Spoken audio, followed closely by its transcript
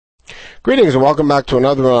Greetings and welcome back to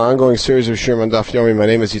another ongoing series of Shirim on Daf Yomi. My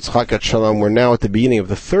name is Yitzchak at Shalom. We're now at the beginning of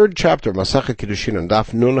the third chapter of Masachet Kiddushin on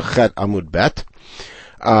Daf Nun Chet Amud Bet.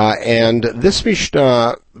 And this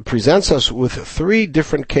Mishnah presents us with three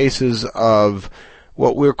different cases of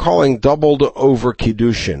what we're calling doubled over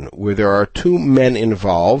Kiddushin, where there are two men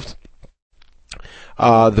involved.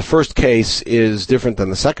 The first case is different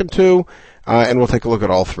than the second two, and we'll take a look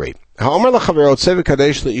at all three. Ha'omer l'chavero tzevi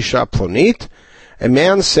kadesh le'isha plonit. A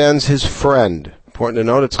man sends his friend, important to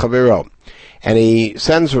note it's chavero, and he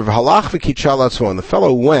sends Rav Halach v'kichal atzmo, and the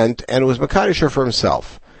fellow went and was mekadesh for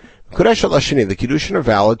himself. Mekudesh al hasheni, the Kiddushin are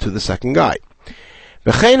valid to the second guy.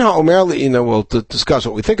 V'chein ha'omer li'ina, we'll discuss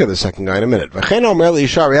what we think of the second guy in a minute. V'chein ha'omer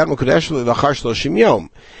li'isha riyat mekudesh li'lachar shloshim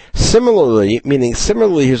yom. Similarly,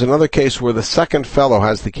 here's another case where the second fellow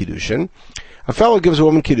has the Kiddushin. A fellow gives a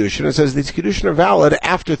woman Kiddushin and says these Kiddushin are valid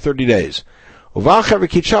after 30 days. And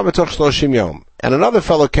another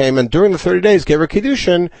fellow came and during the 30 days gave her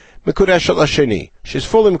Kiddushin, Mekudesh al Hasheni. She's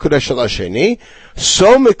fully Mekudesh al Hasheni,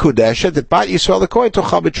 so Mekudeshet that Bat Yisrael the Kohen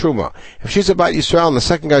tochal b'truma. If she's a Bat Yisrael and the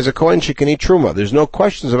second guy's a Kohen, she can eat Truma. There's no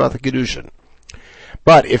questions about the Kiddushin.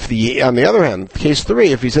 But on the other hand, case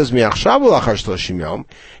 3, if he says Mi'achshav u'lachar shloshim yom,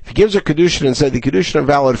 if he gives her Kiddushin and said the Kiddushin are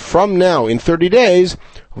valid from now in 30 days,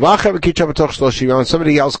 and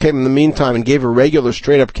somebody else came in the meantime and gave her regular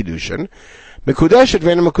straight up Kiddushin, Mekudeshet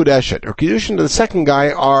v'ena Mekudeshet. Her Kiddushin to the second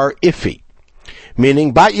guy are iffy.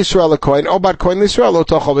 Meaning, Bat Yisrael Kohen, or Bat Kohen Yisrael, lo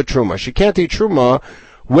tochal b'truma. She can't eat Truma,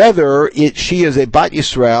 whether she is a Bat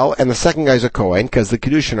Yisrael and the second guy's a Kohen, because the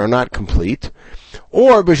Kiddushin are not complete,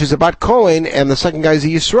 or but she's a Bat Kohen and the second guy's a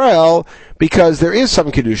Yisrael, because there is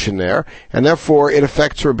some Kiddushin there, and therefore it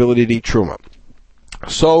affects her ability to eat Truma.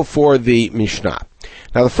 So for the Mishnah.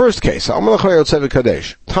 Now the first case, Tana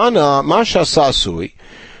Masha Sasui.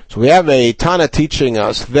 So we have a Tana teaching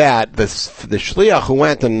us that the shliach who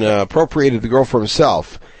went and appropriated the girl for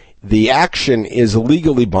himself, the action is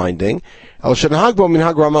legally binding, but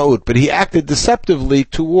he acted deceptively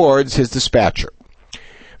towards his dispatcher.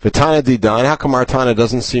 V'Tana didan, how come our Tana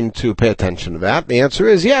doesn't seem to pay attention to that? The answer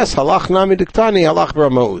is yes, halach nami diktani, halach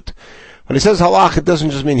b'rama'ut. When he says halach, it doesn't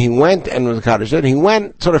just mean he went and was kaddish, he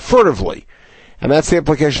went sort of furtively. And that's the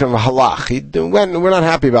implication of a halach. We're not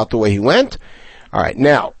happy about the way he went. Alright,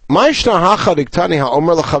 now, so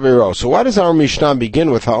why does our Mishnah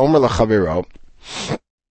begin with ha'omer l'chavero?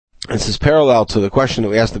 This is parallel to the question that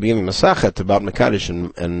we asked at the beginning of Masachet about Mekadesh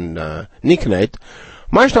and Niknet.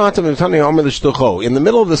 In the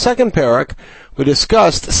middle of the second parak, we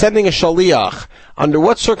discussed sending a shaliach. Under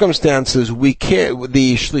what circumstances the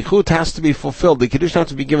shlichut has to be fulfilled, the Kiddushin has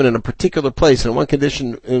to be given in a particular place, and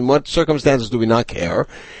in what circumstances do we not care?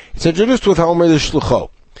 It's introduced with ha'omer l'shlucho.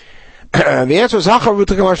 The answer is Hacha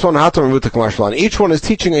Revuta Kamashvalan, Hata Revuta Kamashvalan. Each one is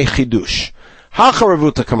teaching a chidush. Hacha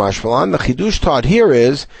Revuta Kamashvalan, the chidush taught here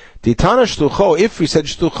is Ditana Shlucho. If we said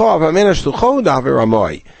Shlucho, Avamena Shlucho, Daver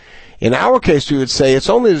Amoy. In our case, we would say it's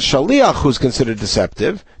only the shaliach who's considered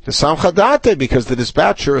deceptive, the samchadate, because the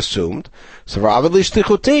dispatcher assumed, Savravadli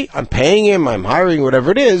Shlichuti, I'm paying him, I'm hiring,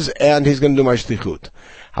 whatever it is, and he's going to do my shlichut.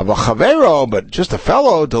 Hava Chavero, but just a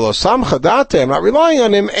fellow, Delo Samchadate, I'm not relying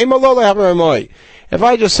on him, Emalole Haver Amoy. If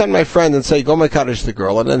I just send my friend and say, go mekadesh the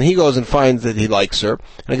girl, and then he goes and finds that he likes her,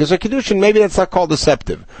 and he gives her Kiddushin, maybe that's not called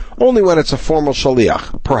deceptive. Only when it's a formal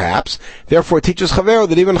shaliach, perhaps. Therefore, it teaches Chavero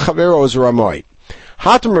that even Chavero is a Ramoy.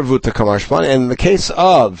 Hatam Revuta Kamashvan, and in the case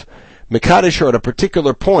of mekadesh at a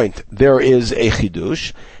particular point, there is a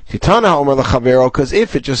Chidush. Titana Homer l'Chavero, because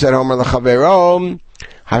if it just said Homer l'Chavero,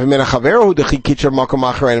 I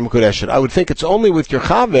would think it's only with your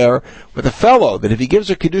chaver, with a fellow, that if he gives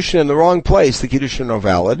her Kiddushin in the wrong place, the Kiddushin are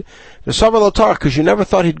valid. Because you never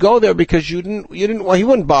thought he'd go there because he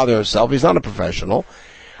wouldn't bother himself, he's not a professional.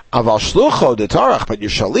 Aval shlucho de tarach, but your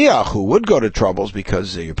shaliach, who would go to troubles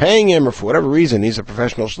because you're paying him, or for whatever reason, he's a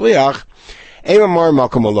professional shliach, I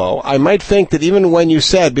might think that even when you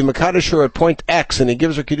said, be Makadashur at point X, and he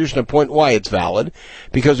gives her Kiddushin at point Y, it's valid,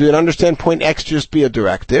 because we would understand point X just be a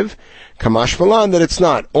directive. Kamash Malan, that it's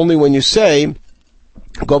not. Only when you say,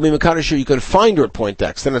 go be Makadashur, you could find her at point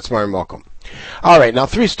X, then it's Mar Malcolm. Alright, now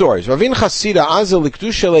 3 stories. Ravin Chasida Azel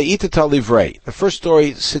Likdushele Itata Livrei. The first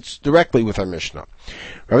story sits directly with our Mishnah.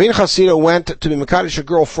 Ravin Chasida went to be Makadash a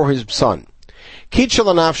girl for his son. Kitchel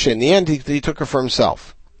Anafshin, in the end he took her for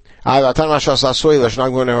himself. We learned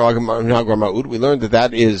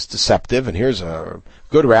that is deceptive, and here's a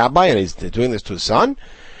good rabbi, and he's doing this to his son.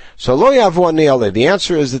 So the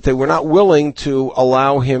answer is that they were not willing to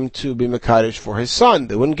allow him to be Mekadesh for his son.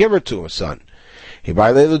 They wouldn't give her to his son.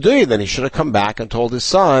 Then he should have come back and told his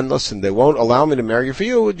son, listen, they won't allow me to marry her for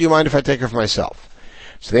you. Do you mind if I take her for myself?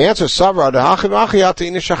 So the answer is Savra.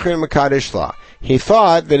 He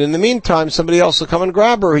thought that in the meantime somebody else will come and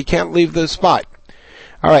grab her. He can't leave the spot.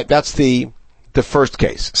 All right, that's the first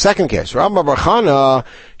case. Second case, Rav Barchana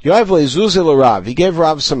Yoav leZuzil Rav. He gave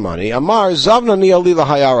Rav some money. Amar Zavna Niali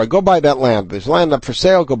lahayara. Go buy that land. There's land up for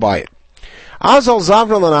sale. Go buy it. Azal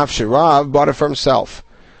Zavna lanafshi. Rav bought it for himself.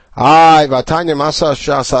 Now notice the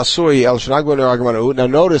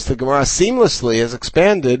Gemara seamlessly has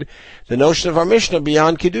expanded the notion of our Mishnah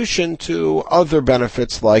beyond Kiddushin to other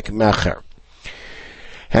benefits like Mecher.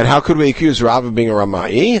 And how could we accuse Rav of being a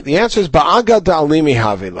Ramai? The answer is Ba'aga da'alimi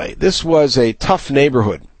havile. This was a tough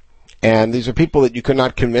neighborhood. And these are people that you could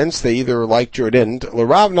not convince. They either liked you or didn't. They had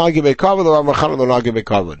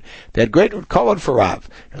great kavod for Rav.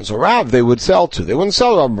 And so Rav they would sell to. They wouldn't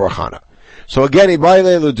sell Rav Barchana. So again, he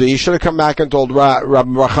should have come back and told Rabbi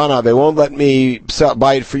Barchana, they won't let me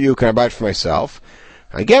buy it for you, can I buy it for myself?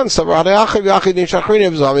 Again, he was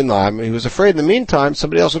afraid in the meantime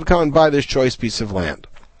somebody else would come and buy this choice piece of land.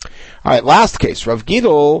 Alright, last case, Rav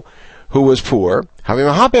Gidol, who was poor,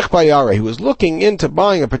 he was looking into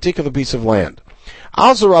buying a particular piece of land.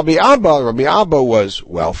 Also Rabbi Abba was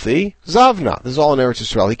wealthy, Zavna, this is all in Eretz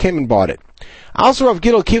Yisrael, he came and bought it. Also, Rav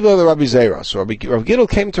Gidol kivla the Rabbi Zera. So Rav Gidol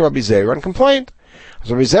came to Rabbi Zera and complained.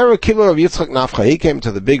 So Rabbi Zera kivla Rav Yitzchak Nafcha. He came to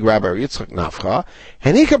the big Rabbi Yitzchak Nafcha,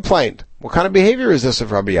 and he complained. What kind of behavior is this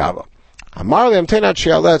of Rabbi Abba? Amar le'amtenat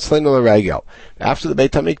she'alet tzleinu l'regel. After the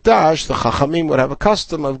Beit HaMikdash, the Chachamim would have a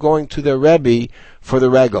custom of going to their Rebbe for the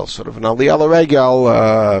regel, sort of an aliyah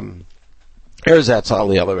l'regel, erzatz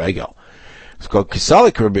aliyah l'regel. It's called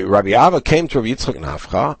Kisalik. Rabbi Abba came to Rabbi Yitzchak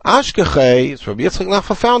Nafcha. Ashkechei, so Rabbi Yitzchak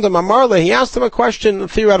Nafcha found him. Amarle, he asked him a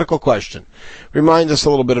theoretical question. Reminds us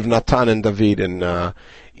a little bit of Natan and David in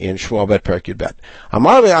Shmuel Bet Perek Yud Bet.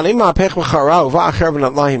 Amarle, anima apech v'chara uva acher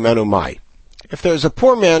v'natlahi menu mai. If there's a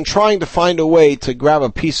poor man trying to find a way to grab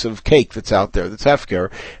a piece of cake that's out there, that's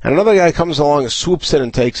hefker, and another guy comes along and swoops in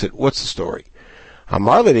and takes it, what's the story?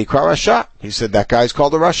 Amarle, ikra Rasha. He said, that guy's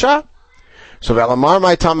called a Rasha. So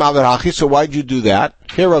so why'd you do that?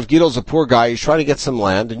 Here Rav Gidol's a poor guy, he's trying to get some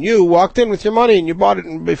land, and you walked in with your money and you bought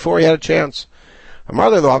it before he had a chance.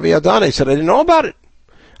 Amar lo Avi Adana, he said, I didn't know about it.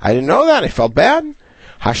 I didn't know that, I felt bad.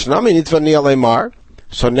 Hashnami nitvani alemar.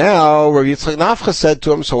 So now Rav Yitzchak Nafcha said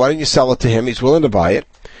to him, so why didn't you sell it to him? He's willing to buy it.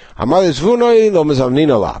 Amar zvunoi lo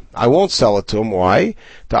mezavninola. I won't sell it to him. Why?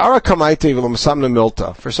 For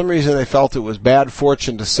some reason they felt it was bad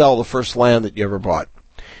fortune to sell the first land that you ever bought.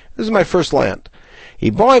 This is my first land.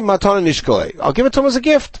 I'll give it to him as a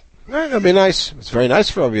gift. That'll be nice. It's very nice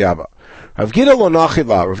for Rabbi Abba. Rav Gidol lo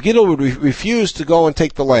nachila. Rav Gidol would refuse to go and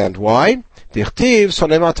take the land. Why? The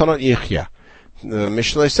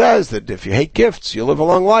Mishnah says that if you hate gifts, you'll live a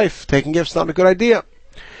long life. Taking gifts is not a good idea.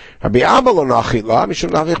 Rabbi Abba lo nachila.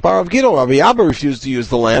 Rav Gidol. Rabbi Abba refused to use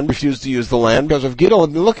the land because Rav Gidol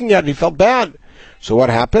had been looking at it. He felt bad. So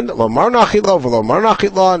what happened? Lomar nachila v'lomar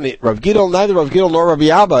nachila. Neither Rav Gidol nor Rabbi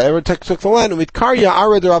Abba ever took the land. Mitkarya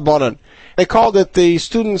ared rabbanan. They called it the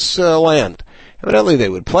students' land. Evidently, they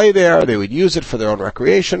would play there. They would use it for their own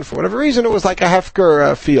recreation. For whatever reason, it was like a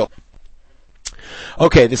hefker field.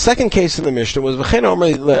 Okay, the second case in the Mishnah was v'chein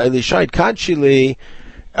omer lishayit kadshili,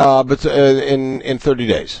 but in 30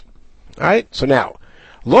 days. All right. So now,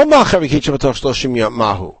 lo macher v'kitcha b'toch shloshim yom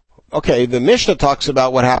mahu. Okay, the Mishnah talks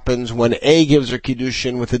about what happens when A gives her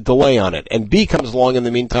Kiddushin with a delay on it, and B comes along in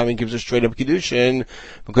the meantime and gives her straight up Kiddushin.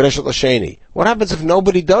 What happens if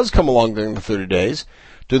nobody does come along during the 30 days?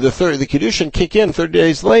 Do the Kiddushin kick in 30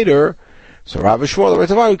 days later? So Rav Shmuel,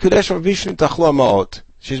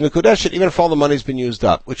 she's Mekudeshet even if all the money's been used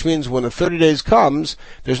up, which means when the 30 days comes,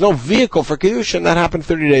 there's no vehicle for Kiddushin. That happened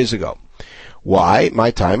 30 days ago. Why?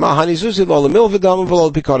 My time. This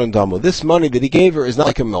money that he gave her is not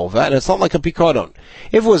like a milva, and it's not like a pikadon.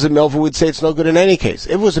 If it was a milva, we'd say it's no good in any case.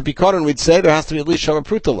 If it was a pikadon, we'd say there has to be at least shava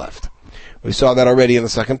pruta left. We saw that already in the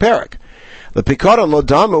second parak. The pikadon lo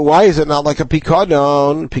dama, why is it not like a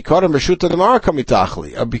pikadon? Pikadon reshuta demara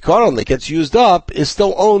kamitachli. A pikadon that gets used up is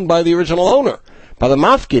still owned by the original owner, by the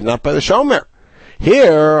mafkid, not by the shomer.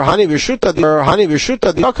 Here, Hani Vishuta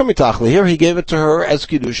Kamitachli. Here he gave it to her as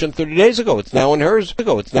Kiddushin 30 days ago. It's now in hers.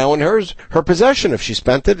 Her possession. If she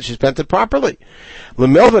spent it properly.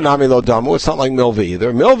 L'milva nami lo damu. It's not like milva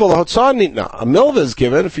either. Milva l'hotzah nitna. A milva is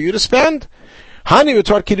given for you to spend. Hani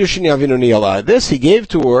v'tor Kiddushin yavinu ni'ala. This he gave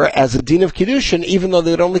to her as a din of Kiddushin, even though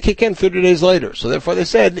they would only kick in 30 days later. So therefore they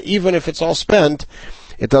said, even if it's all spent,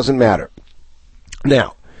 it doesn't matter.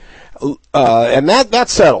 Now, and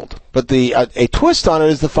that's settled. But a twist on it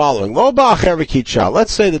is the following. Lo ba'acher v'kitcha.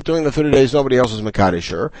 Let's say that during the 30 days nobody else was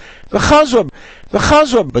mekadesh her. V'chazra.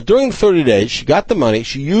 But during the 30 days, she got the money,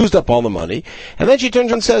 she used up all the money, and then she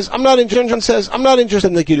turns and says, I'm not interested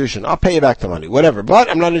in the Kiddushin. I'll pay you back the money. Whatever. But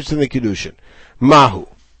I'm not interested in the Kiddushin. Mahu.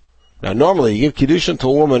 Now normally you give Kiddushin to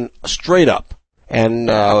a woman straight up, and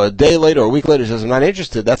a day later or a week later says, I'm not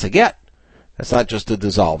interested, that's a get. That's not just a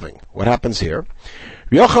dissolving. What happens here?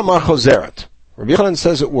 Rabbi Yochanan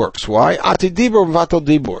says it works. Why? Ati dibur v'vatel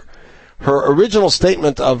dibur. Her original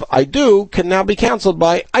statement of I do can now be cancelled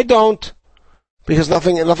by I don't, because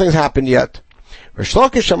nothing's happened yet. Rish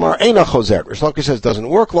Lakish amar eina chozer. Rish Lakish says doesn't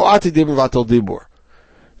work. Lo ati dibur v'vatel dibur.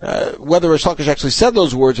 Whether Rish Lakish actually said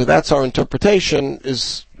those words or that's our interpretation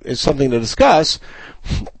is something to discuss.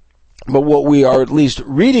 But what we are at least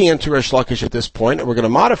reading into Rish Lakish at this point, and we're going to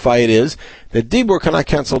modify it, is that dibur cannot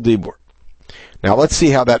cancel dibur. Now let's see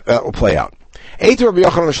how that will play out. Eiter Rabbi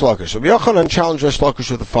Yochanan Rish Lakish. Rabbi Yochanan challenged Rish Lakish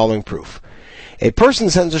with the following proof. A person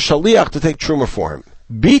sends a shaliach to take truma for him.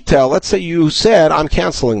 Bitel, let's say you said, I'm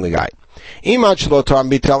canceling the guy. Imach lotar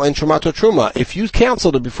bitel en trumato truma. If you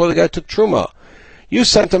canceled it before the guy took truma, you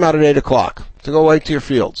sent him out at 8 o'clock to go away to your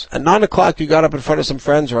fields. At 9 o'clock you got up in front of some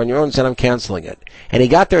friends or on your own and said, I'm canceling it. And he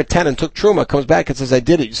got there at 10 and took truma, comes back and says, I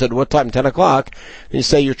did it. You said, what time? 10 o'clock? And you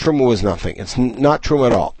say your truma was nothing. It's not truma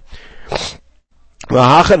at all.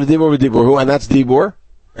 And that's dibur.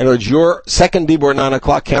 In other words, your second dibur at 9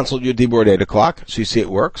 o'clock canceled your dibur at 8 o'clock. So you see it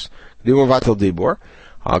works. Dibur vatel dibur.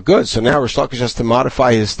 Good. So now Rish Lakish has to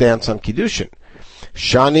modify his stance on Kiddushin.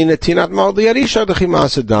 Shani netinat ma'od liyarisha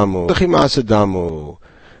d'chimasa damu.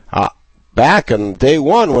 Back on day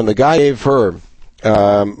one, when the guy gave her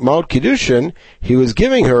ma'od Kiddushin, he was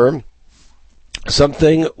giving her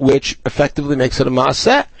something which effectively makes it a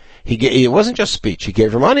ma'aseh. It wasn't just speech. He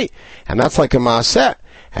gave her money, and that's like a ma'aseh.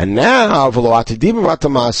 And now, her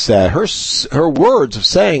words of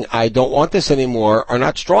saying, I don't want this anymore, are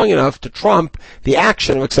not strong enough to trump the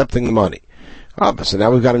action of accepting the money. So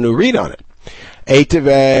now we've got a new read on it.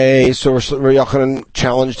 Eitive, so Rabbi Yochanan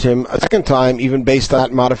challenged him a second time, even based on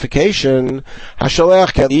that modification.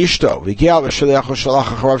 Hashaleach kel ishto. V'gial v'shaleach v'shalach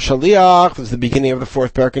acharav shaliach. This is the beginning of the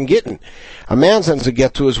fourth parak in Gittin. A man sends a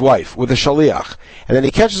get to his wife with a shaliach, and then he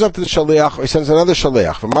catches up to the shaliach, or he sends another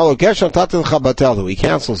shaliach. V'marlo geshem tatil cha batel. He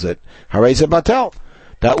cancels it. Harei batel.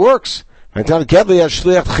 That works. After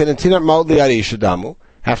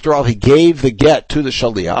all, he gave the get to the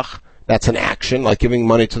shaliach. That's an action, like giving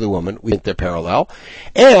money to the woman. We think they're parallel.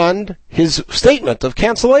 And his statement of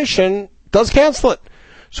cancellation does cancel it.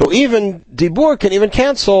 So even dibur can even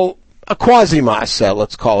cancel a quasi-ma'aseh,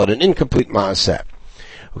 let's call it an incomplete ma'aseh.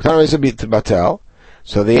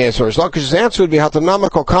 So the answer, Rish Lakish's answer would be,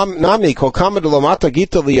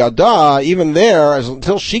 even there,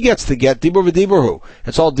 until she gets the get, dibur v'diburhu.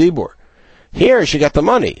 It's all dibur. Here, she got the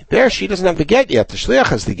money. There, she doesn't have the get yet. The shliach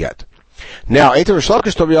has the get. Now, Rish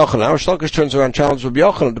Lakish to Rabbi Yochanan. Now Rish Lakish turns around and challenges Rabbi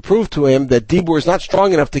Yochanan to prove to him that dibur is not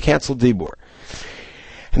strong enough to cancel dibur.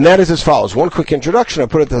 And that is as follows. One quick introduction, I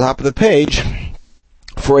put it at the top of the page.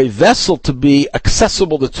 For a vessel to be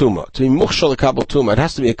accessible to Tumah, to be mukhshal l'kabel Tumah, it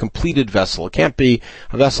has to be a completed vessel. It can't be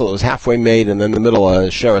a vessel that was halfway made and then in the middle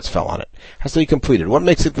sheretz fell on it. It has to be completed. What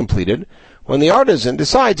makes it completed? When the artisan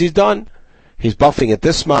decides he's done. He's buffing it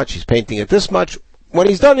this much, he's painting it this much. When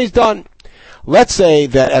he's done, he's done. Let's say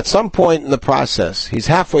that at some point in the process, he's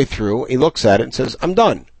halfway through, he looks at it and says, I'm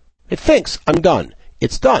done. It thinks, I'm done.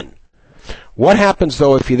 It's done. What happens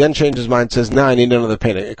though if he then changes his mind and says, no, I need another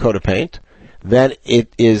coat of paint? Then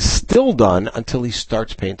it is still done until he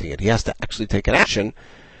starts painting it. He has to actually take an action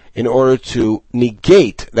in order to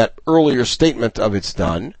negate that earlier statement of it's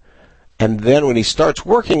done. And then when he starts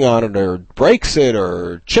working on it or breaks it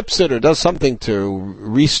or chips it or does something to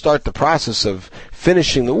restart the process of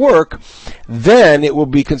finishing the work, then it will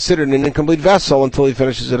be considered an incomplete vessel until he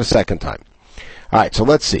finishes it a second time. Alright, so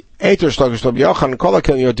let's see. All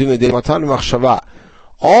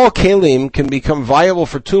kelim can become viable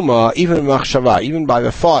for tuma, even in machshava, even by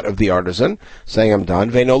the thought of the artisan, saying I'm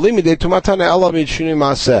done. But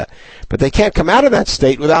they can't come out of that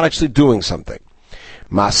state without actually doing something.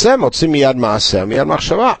 So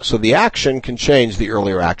the action can change the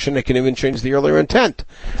earlier action. It can even change the earlier intent.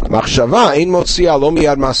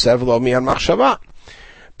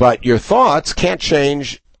 But your thoughts can't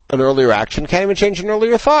change an earlier action, can't even change an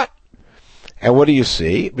earlier thought. And what do you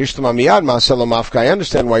see? I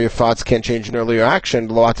understand why your thoughts can't change an earlier action.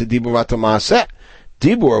 Dibur,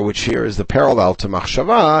 which here is the parallel to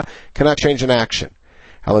machshava, cannot change an action.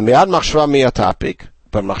 But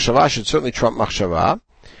machshava should certainly trump machshava.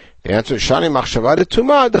 The answer is Shani Machshava de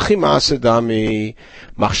Tuma Dechi Maaseh Dami.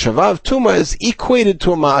 Machshava of Tuma is equated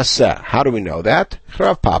to a Maaseh. How do we know that?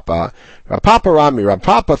 Rav Papa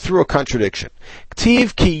threw a contradiction.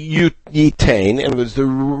 Ktiv ki yitain, and it was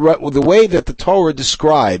the way that the Torah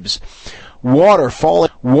describes water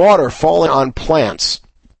falling on plants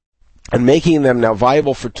and making them now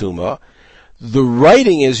viable for Tuma. The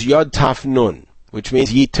writing is Yod Taf Nun, which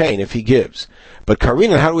means yitain, if he gives. But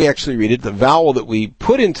Karina, how do we actually read it? The vowel that we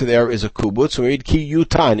put into there is a kubutz, so we read ki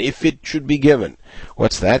yutan, if it should be given.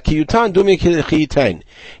 What's that? Ki yutan dumi ki yitain.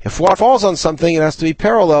 If water falls on something, it has to be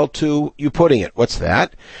parallel to you putting it. What's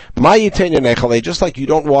that? Ma yitain denechale, just like you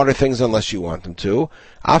don't water things unless you want them to.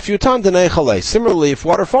 Af yutan denechale. Similarly, if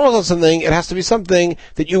water falls on something, it has to be something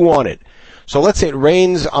that you wanted. So let's say it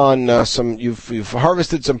rains on you've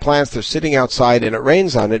harvested some plants, they're sitting outside, and it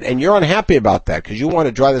rains on it, and you're unhappy about that because you want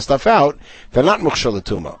to dry the stuff out. They're not mukhshal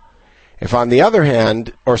l'tuma. If on the other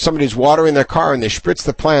hand, or somebody's watering their car and they spritz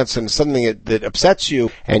the plants and something that upsets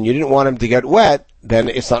you and you didn't want them to get wet, then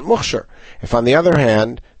it's not mukhshar. If on the other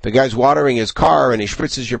hand, the guy's watering his car and he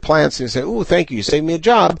spritzes your plants and you say, "Ooh, thank you, you saved me a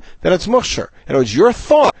job," then it's mukhshar. And it was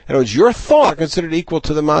your thought considered equal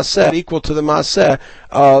to the maaseh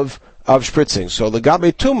of spritzing. So the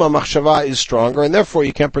Gabe Tuma Machshava is stronger, and therefore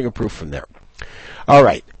you can't bring a proof from there.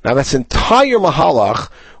 Alright, now this entire Mahalach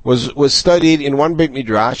was studied in one Beit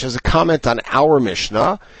Midrash as a comment on our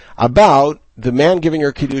Mishnah about the man giving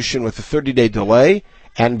her Kiddushin with a 30-day delay,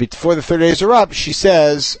 and before the 30 days are up, she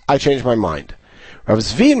says, I changed my mind. Rav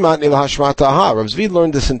Zvi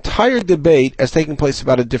learned this entire debate as taking place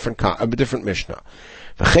about a different Mishnah.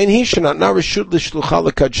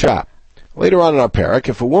 Later on in our parak,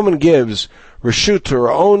 if a woman gives reshut to her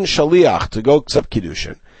own shaliach to go accept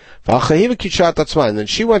Kiddushin, and then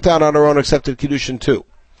she went out on her own accepted Kiddushin too.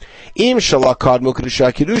 If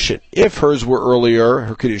hers were earlier,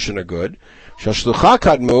 her Kiddushin are good.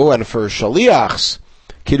 And if her shaliach's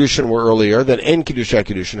Kiddushin were earlier, then en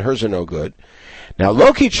Kiddushin, hers are no good. Now, and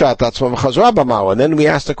then we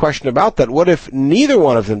asked a question about that. What if neither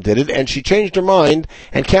one of them did it, and she changed her mind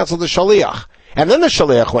and canceled the shaliach? And then the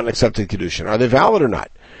shaliach went and accepted Kiddushin. Are they valid or not?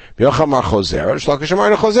 Same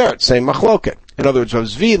machloket. In other words, Rav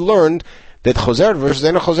Zvi learned that chozeret versus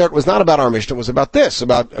ena chozeret was not about our Mishnah, it was about this,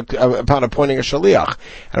 about appointing a shaliach.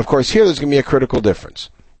 And of course here there's going to be a critical difference.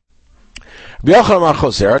 Again,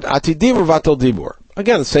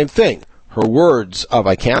 the same thing. Her words of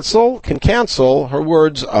I cancel can cancel her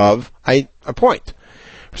words of I appoint.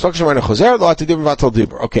 Okay, so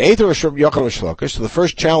the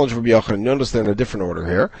first challenge for Rabbi Yochanan, notice they're in a different order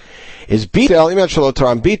here, is bitel and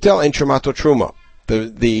trumato truma.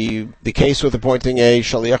 The case with appointing a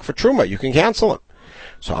shaliach for truma, you can cancel him.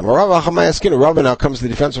 So Rav now comes to the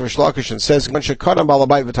defense of Rish Lakish and says, we're not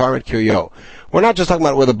just talking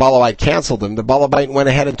about where the Balabite canceled him, the Balabite went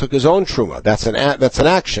ahead and took his own truma. That's an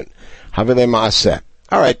action.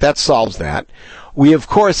 Alright, that solves that. We of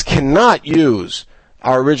course cannot use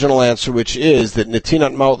our original answer, which is that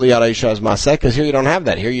Netinat Maut Liyad Aisha is Maseh, because here you don't have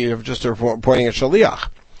that. Here you have just appointing a Shaliach.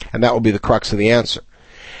 And that will be the crux of the answer.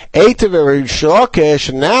 Now,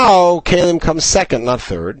 Kalim comes second, not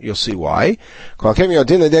third. You'll see why.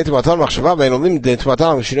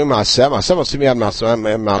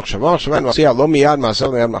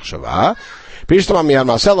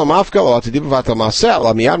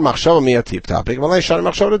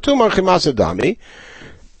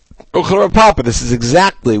 Papa, this is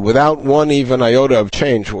exactly, without one even iota of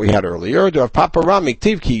change, what we had earlier. Do have Papa Rami,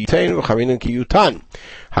 Ktiv ki yitain, v'chavinin ki yutan.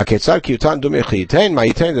 Haketzad ki yutan dumi chi yitain, ma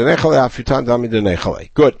yitain denechale, af yutan dami denechale.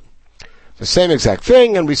 Good. The same exact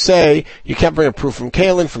thing, and we say, you can't bring a proof from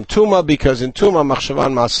Kalin, from Tuma, because in Tuma, Machshava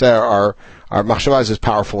and Maaseh are Machshava is as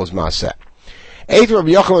powerful as Maaseh. Eight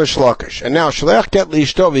Rabbi Yochanan Shlokish. And now, Shaliach get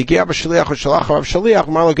liishto, v'gi'ab Shaliach v'shalach Rav Shaliach,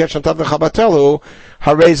 marlo get shantav nechabatelu,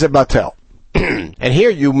 hareze batel. And here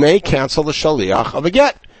you may cancel the shaliach of a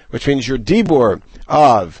get, which means your dibur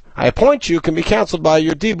of I appoint you can be canceled by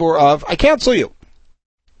your dibur of I cancel you.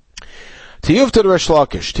 Tiyuv to the Rish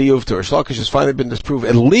Lakish. Rish Lakish has finally been disproved,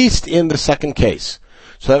 at least in the second case.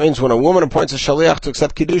 So that means when a woman appoints a shaliach to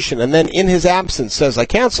accept Kiddushin, and then in his absence says I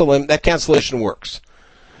cancel him, that cancellation works.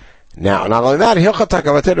 Now, not only that,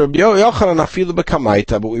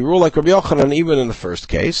 but we rule like Rabbi Yochanan even in the first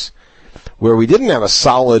case, where we didn't have a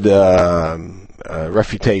solid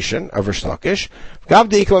refutation of Rish Lakish.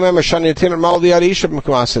 And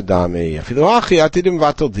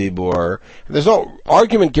there's no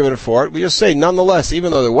argument given for it. We just say, nonetheless,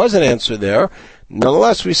 even though there was an answer there,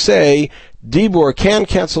 nonetheless we say, Dibur can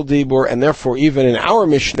cancel Dibur, and therefore even in our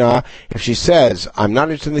Mishnah, if she says, I'm not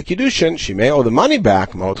interested in the Kiddushin, she may owe the money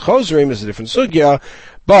back. Ma'od Chozrim is a different sugya,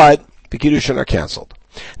 but the Kiddushin are canceled.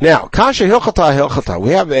 Now, kasha hilchata hilchata, we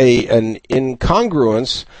have an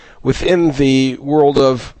incongruence within the world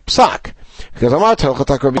of psak. Because Amar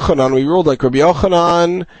hilchata Rabbi Yochanan, we ruled like Rabbi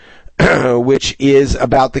Yochanan, which is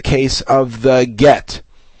about the case of the get,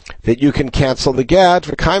 that you can cancel the get.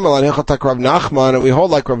 And we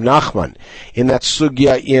hold like Rav Nachman in that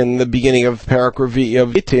sugya in the beginning of Parak Revi of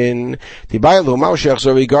Itin.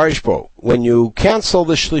 When you cancel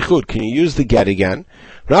the shlichut, can you use the get again?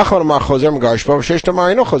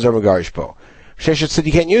 Sheshet said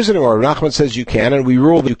you can't use it anymore. Rav Nachman says you can, and we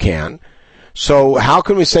rule that you can. So how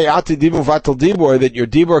can we say Ati Dibur Vatal Dibur that your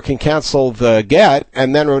Dibur can cancel the get,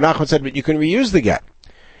 and then Rav Nachman said, but you can reuse the get?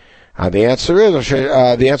 The answer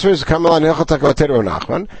is Kamal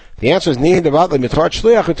Nachman. The answer is Nihin Debatli Mitard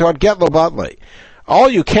Shliach Mitard Get Lo Batli. All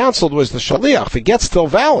you canceled was the Shaliach. The get's still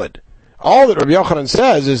valid. All that Rabbi Yochanan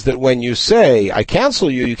says is that when you say I cancel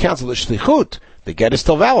you, you cancel the Shlichut. The get is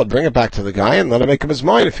still valid. Bring it back to the guy and let him make up his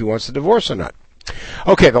mind if he wants to divorce or not.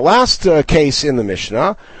 Okay, the last case in the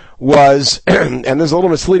Mishnah was, and this is a little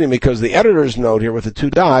misleading because the editor's note here with the two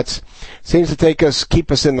dots seems to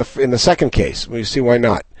keep us in the second case. We see why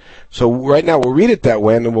not. So right now we'll read it that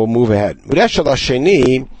way and then we'll move ahead. This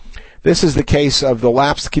is the case of the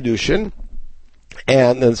lapsed Kiddushin,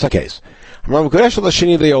 and the second case. Rav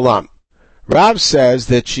says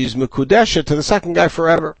that she's Mekudesha to the second guy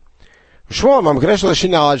forever. Only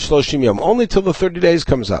till the 30 days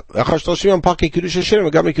comes up. At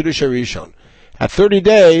 30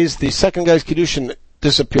 days, the second guy's Kiddushin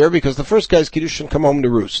disappear because the first guy's Kiddushin come home to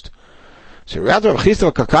roost. So Rav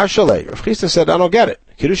Chisda said, I don't get it.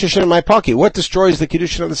 Kiddushin in my pocket. What destroys the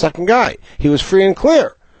Kiddushin of the second guy? He was free and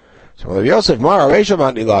clear. So Rav Yosef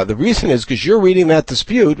the reason is because you're reading that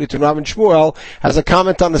dispute between Rav and Shmuel as a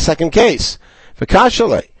comment on the second case.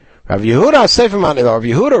 V'kashalei. Rav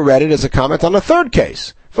Yehuda read it as a comment on the third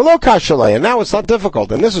case. V'lo kashalei. And now it's not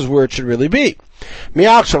difficult. And this is where it should really be.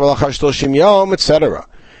 Etc.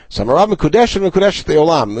 So Rav Mekudeshet the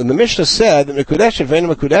Olam. And the Mishnah said that Mekudeshet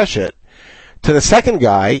ve'en Mekudeshet to the second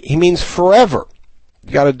guy, he means forever.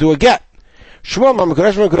 You got to do a get. He said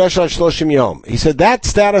that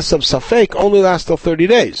status of safek only lasts till 30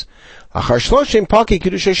 days. After 30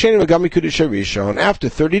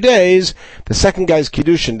 days, the second guy's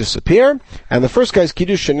kiddushin disappear, and the first guy's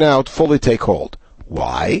kiddushin now fully take hold.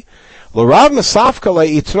 Why? Rav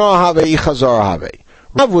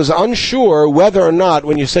was unsure whether or not,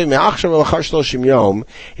 when you say me'achshav l'char shloshim yom,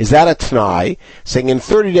 is that a t'nai, saying in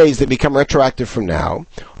 30 days they become retroactive from now,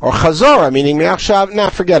 or chazara, meaning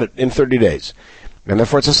me'achshav, forget it, in 30 days. And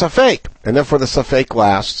therefore it's a safek, and therefore the safek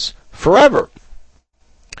lasts forever.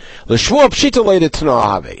 L'shmuel pshita leida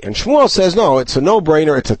t'nai, and Shmuel says no, it's a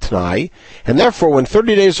no-brainer, it's a t'nai, and therefore when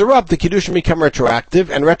 30 days are up, the kiddushin become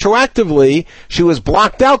retroactive, and retroactively, she was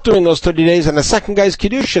blocked out during those 30 days, and the second guy's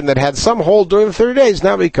kiddushin that had some hold during the 30 days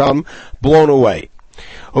now become blown away.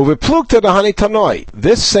 Uveplukta dahani tanoi.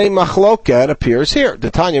 This same machloket appears here.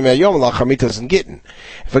 Detanya me'ayom lachamita in gittin.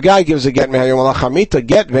 If a guy gives a get me'ayom lachamita,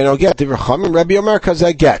 get ve'no get divrachamim Rabbi Omer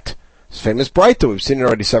kazeh get. It's famous Breita. We've seen it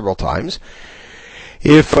already several times.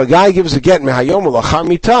 If a guy gives a get me'ayom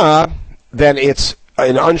lachamita, then it's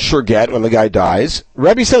an unsure get when the guy dies.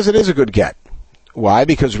 Rebbe says it is a good get. Why?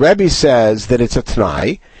 Because Rebbe says that it's a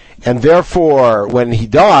t'nai, and therefore when he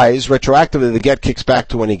dies, retroactively the get kicks back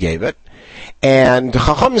to when he gave it. And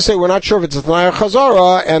Chacham say we're not sure if it's a Tanai or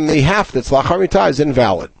Chazara, and the half that's Lachar Mitah is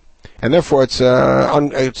invalid. And therefore it's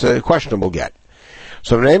a questionable get.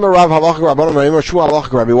 So why don't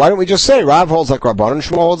we just say Rav holds like Rabbanon and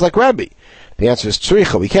Shmuel holds like Rabbi? The answer is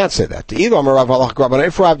Tzricha. We can't say that.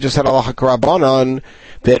 If Rav just had Halacha Rabbanon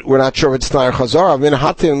that we're not sure if it's Tanai or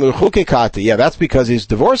Chazara, yeah, that's because he's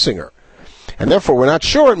divorcing her. And therefore we're not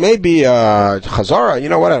sure. It may be Chazara. You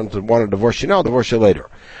know what? I don't want to divorce you now. I'll divorce you later.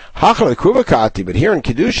 But here in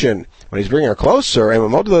Kiddushin, when he's bringing her closer,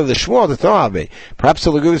 perhaps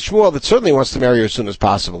he'll agree with Shmuel that certainly wants to marry her as soon as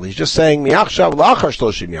possible. He's just saying, and the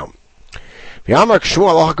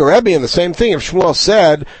same thing, if Shmuel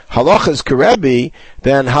said, halach is karebi,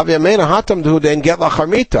 then get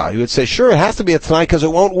lacharmita. He would say, sure, it has to be a t'nai because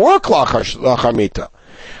it won't work lacharmita.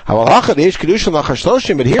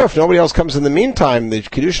 But here, if nobody else comes in the meantime, the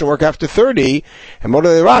Kiddushin work after 30, and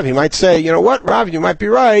Rav, he might say, you know what, Rav, you might be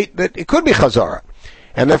right, that it could be Chazara.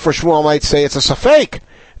 And therefore Shmuel might say it's a Safek.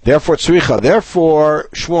 Therefore, Tzricha. Therefore,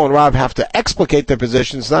 Shmuel and Rav have to explicate their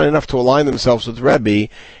positions, not enough to align themselves with Rebbe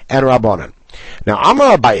and Rabbanan. Now,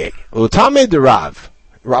 Amar Abaye, Utame de Rav.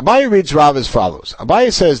 Abaye reads Rav as follows.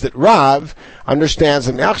 Abaye says that Rav understands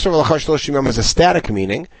that Me'achshav l'char shloshim yom has a static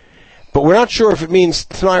meaning, but we're not sure if it means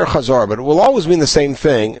T'nai or Chazar, but it will always mean the same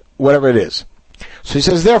thing, whatever it is. So he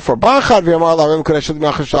says, therefore, our case in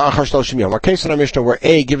our Mishnah where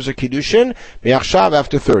A gives her Kiddushin, Mi'achshav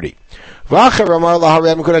after 30. And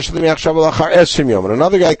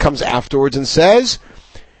another guy comes afterwards and says,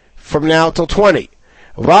 from now till 20.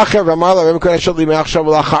 Another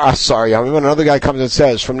guy comes and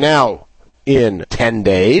says, from now in 10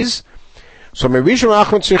 days. So she needs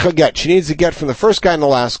to get from the first guy and the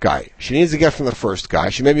last guy. She needs to get from the first guy.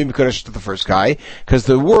 She may be Mekudesh to the first guy, because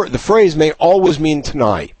the phrase may always mean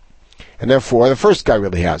Tanai. And therefore, the first guy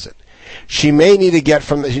really has it. She needs to get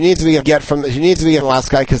from the last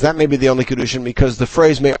guy, because that may be the only Kiddushin, because the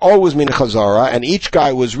phrase may always mean a Chazara, and each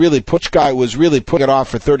guy was really putting it off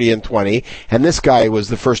for 30 and 20, and this guy was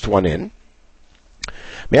the first one in.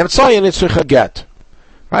 Get.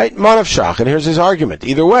 Right? Manav Shach, and here's his argument.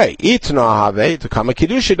 Either way, itna have to come a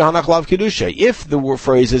kiddusha, danach lav kiddusha. If the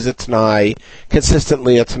phrase is a t'nai,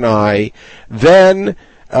 consistently a t'nai, then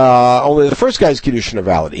only the first guy's kiddushin are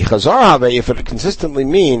valid. Ichazar have, if it consistently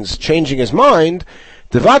means changing his mind,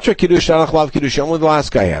 devatra kiddusha, danach lav kiddusha, only the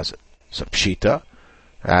last guy has it. So pshita.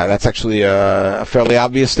 That's actually a fairly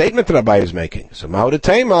obvious statement that Abai is making. So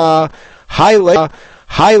ma'odatema, high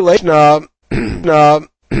leshna.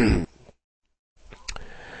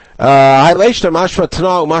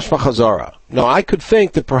 No, I could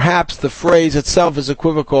think that perhaps the phrase itself is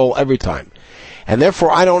equivocal every time. And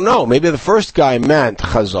therefore, I don't know. Maybe the first guy meant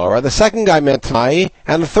Chazara, the second guy meant Tanai,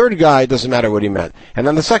 and the third guy doesn't matter what he meant. And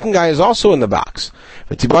then the second guy is also in the box.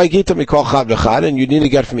 And you need to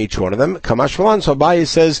get from each one of them. Kamash Falan, so Abaye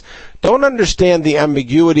says, don't understand the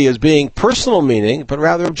ambiguity as being personal meaning, but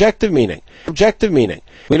rather objective meaning.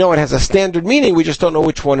 We know it has a standard meaning, we just don't know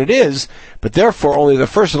which one it is, but therefore only the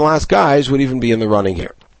first and last guys would even be in the running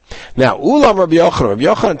here. Now, Ulam Rabbi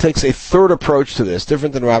Yochanan takes a third approach to this,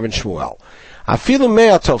 different than Rav and Shmuel. Afilu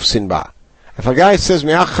mea tofsin ba. If a guy says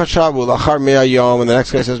me'ach chashav ulachar mea yom, and the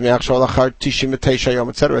next guy says me'ach shal ulachar tishim v'teisha yom,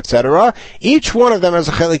 etc., each one of them has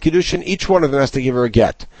a chelik kiddushin, each one of them has to give her a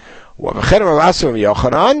get. So we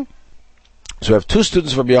have two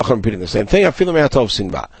students of Rabbi Yochanan repeating the same thing. Afilu mea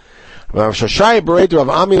tofsin ba. Rav Shashaya bereid Rav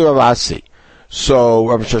Ami Rav Asi. So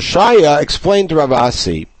Rav Shashaya explained to Rav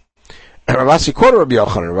Asi, and Rav Asi quoted Rabbi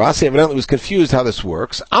Yochanan. Rav Asi evidently was confused how this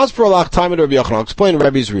works. As per Allah, time to Rabbi Yochanan. I'll explain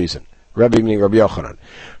Rabbi's reason. Rabbi meaning Rabbi Yochanan.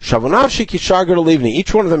 Shavunav shikishar gadolivni.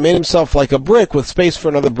 Each one of them made himself like a brick with space for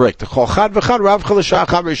another brick. He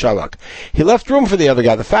left room for the other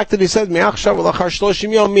guy. The fact that he said me'ach shav ulachar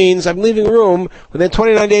shloshim yom means I'm leaving room within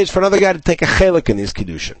 29 days for another guy to take a chelik in these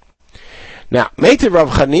kiddushin. Now, Meitiv Rav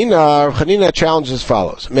Chanina challenges as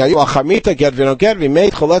follows.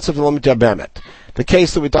 The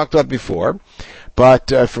case that we talked about before,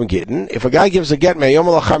 but from Gittin, if a guy gives a get,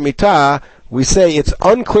 we say it's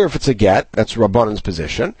unclear if it's a get, that's Rabbanan's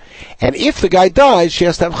position, and if the guy dies, she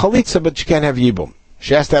has to have chalitza, but she can't have yibum.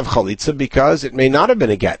 She has to have chalitza because it may not have been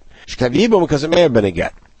a get. She can have yibum because it may have been a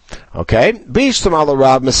get. Okay? So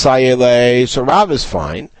Rav is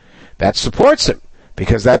fine. That supports him.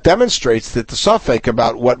 Because that demonstrates that the suffix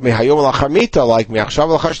about what mehayom lachamita, like me'achshav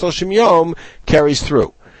l'char shloshim yom, carries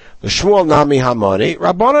through. The Shmuel nami hamani,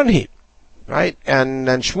 Rabbanan hi. Right? And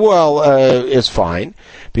Shmuel is fine,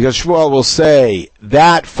 because Shmuel will say,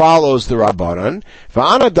 that follows the Rabbanan.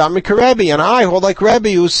 V'ana dami karebi, and I hold like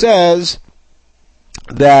Rebbe, who says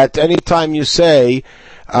that anytime you say,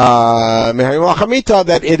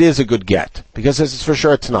 that it is a good get, because it's for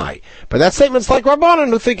sure Tanai. But that statement's like Rabbanan,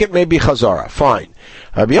 who think it may be Chazara. Fine.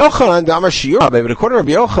 Rabbi Yochanan, but according to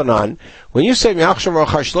Rabbi Yochanan, when you say Me'achshav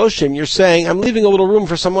Rachar Shloshim, you're saying, I'm leaving a little room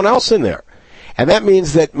for someone else in there. And that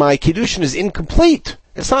means that my Kiddushin is incomplete.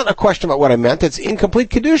 It's not a question about what I meant, it's incomplete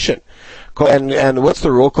Kiddushin. And what's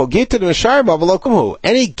the rule?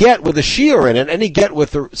 Any get with a shiur in it, any get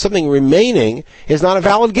with something remaining, is not a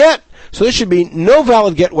valid get. So there should be no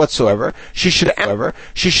valid get whatsoever. She should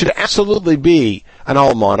absolutely be an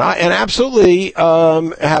almana and absolutely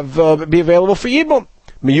be available for yibum.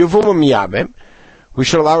 Miyuvum miyabim. We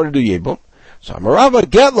should allow her to do yibum. So Rava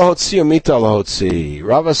get lahotzi or mita lahotzi.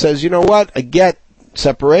 Rava says, you know what? A get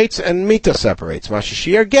separates and mita separates.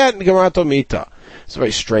 Mashashir get and gemarato mita. It's a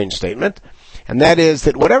very strange statement, and that is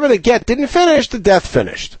that whatever the get didn't finish, the death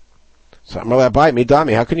finished. So Abai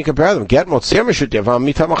midami. How can you compare them? Get motziyam should yavam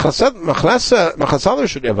mita machasal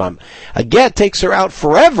should yavam. A get takes her out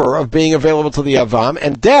forever of being available to the yavam,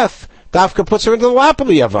 and death dafka puts her into the lap of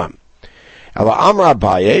the yavam. Ela Amar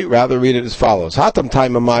Abaye, rather read it as follows. Hatam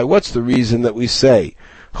taimamai, what's the reason that we say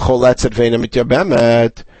choletzet veina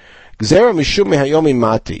mityabemet? Gzera mishum mehayom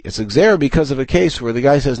imati. It's a gzera because of a case where the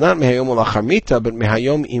guy says not mehayom ulachamita, but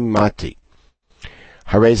mehayom imati.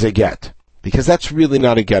 Hareze get. Because that's really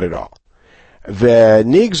not a get at all.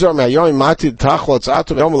 V'nigzor me'ayom imati tachlots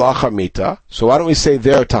atu me'yom la'achar mita. So why don't we say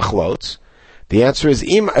there tachlots? The answer is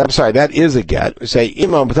that is a get. We say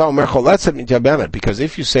imam b'tal choletzet mityabemet, because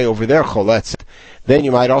if you say over there choletzet, then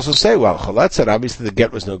you might also say, well, choletzet, obviously the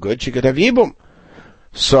get was no good, she could have yibum.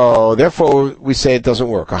 So therefore we say it doesn't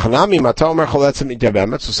work. Hanami matal choletzet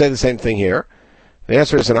mityabemet. So say the same thing here. The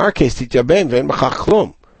answer is in our case tityabem ve'en b'chach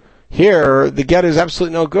klum. Here the get is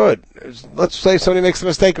absolutely no good. Let's say somebody makes the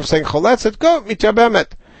mistake of saying choletzet, go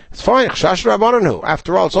mityabemet. It's fine. Chashash Rabbanan.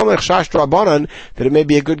 After all, it's only Chashash Rabbanan that it may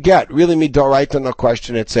be a good get. Really, midoraita, no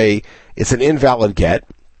question. It's an invalid get.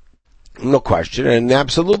 No question. And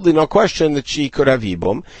absolutely no question that she could have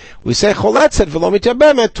yibum. We say choletzet v'lo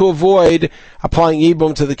mityabemet to avoid applying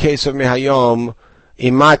yibum to the case of mehayom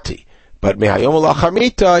imati. But mehayom la'achar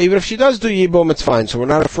mita, even if she does do yibum, it's fine. So we're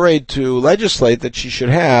not afraid to legislate that she should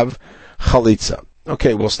have chalitza.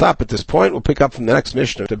 Okay, we'll stop at this point. We'll pick up from the next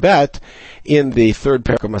Mishnah of Tibet in the third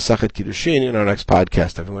parak of Masachet Kiddushin in our next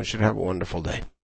podcast. Everyone should have a wonderful day.